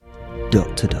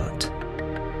Dot to Dot,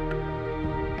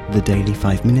 the daily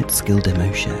 5-minute skill demo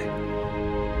show.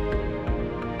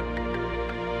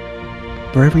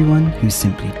 For everyone who's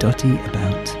simply dotty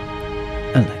about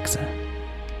Alexa.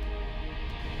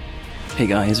 Hey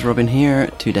guys, Robin here.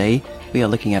 Today we are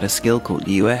looking at a skill called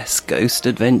US Ghost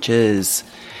Adventures,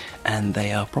 and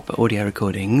they are proper audio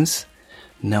recordings.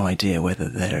 No idea whether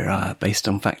they're based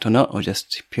on fact or not, or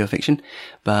just pure fiction,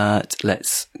 but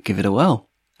let's give it a whirl.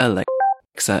 Alexa,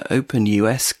 open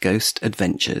US Ghost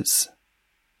Adventures.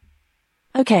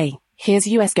 Okay, here's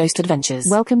US Ghost Adventures.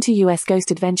 Welcome to US Ghost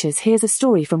Adventures. Here's a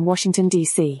story from Washington,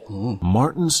 D.C.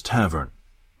 Martin's Tavern.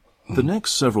 The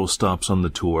next several stops on the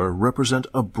tour represent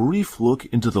a brief look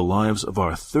into the lives of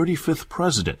our 35th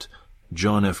president,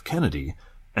 John F. Kennedy,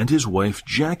 and his wife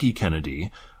Jackie Kennedy,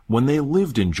 when they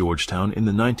lived in Georgetown in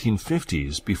the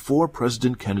 1950s before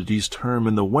President Kennedy's term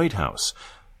in the White House,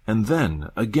 and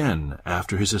then again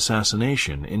after his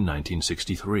assassination in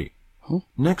 1963.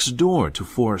 Next door to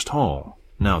Forest Hall,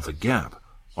 now the Gap,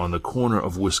 on the corner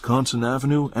of Wisconsin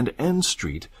Avenue and N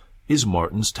Street, is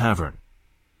Martin's Tavern.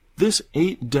 This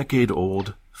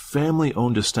 8-decade-old,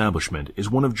 family-owned establishment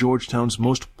is one of Georgetown's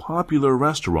most popular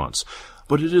restaurants,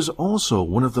 but it is also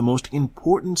one of the most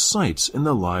important sites in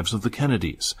the lives of the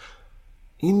Kennedys.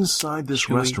 Inside this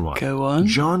restaurant,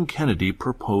 John Kennedy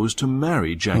proposed to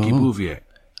marry Jackie Bouvier.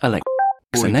 Alexa,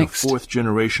 next. Fourth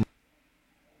generation.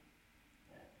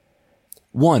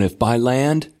 1 if by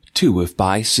land, 2 if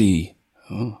by sea.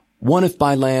 1 if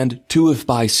by land, 2 if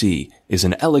by sea is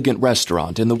an elegant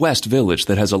restaurant in the West Village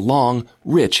that has a long,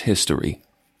 rich history.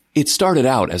 It started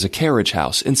out as a carriage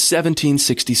house in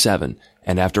 1767,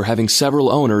 and after having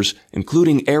several owners,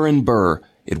 including Aaron Burr,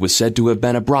 it was said to have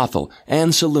been a brothel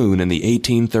and saloon in the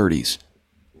 1830s.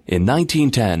 In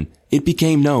 1910, it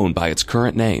became known by its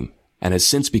current name, and has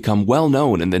since become well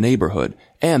known in the neighborhood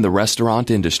and the restaurant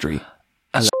industry.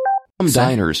 Some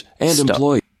diners and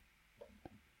employees.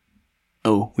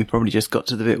 Oh, we probably just got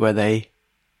to the bit where they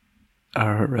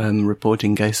are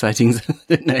reporting ghost sightings.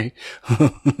 I don't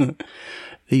know.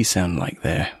 These sound like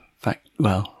they're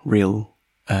real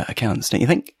accounts, don't you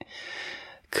think?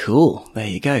 Cool. There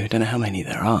you go. Don't know how many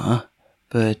there are,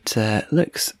 but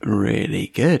looks really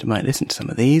good. Might listen to some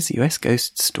of these. US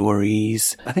Ghost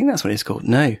Stories. I think that's what it's called.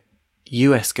 No.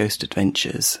 US Ghost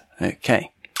Adventures.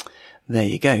 Okay. There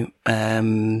you go.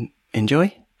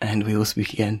 Enjoy, and we will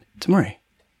speak again tomorrow.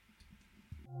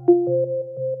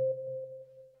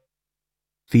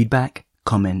 Feedback,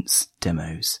 comments,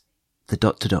 demos. The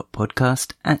Dot to Dot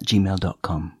podcast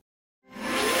 @gmail.com.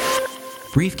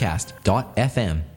 Briefcast.fm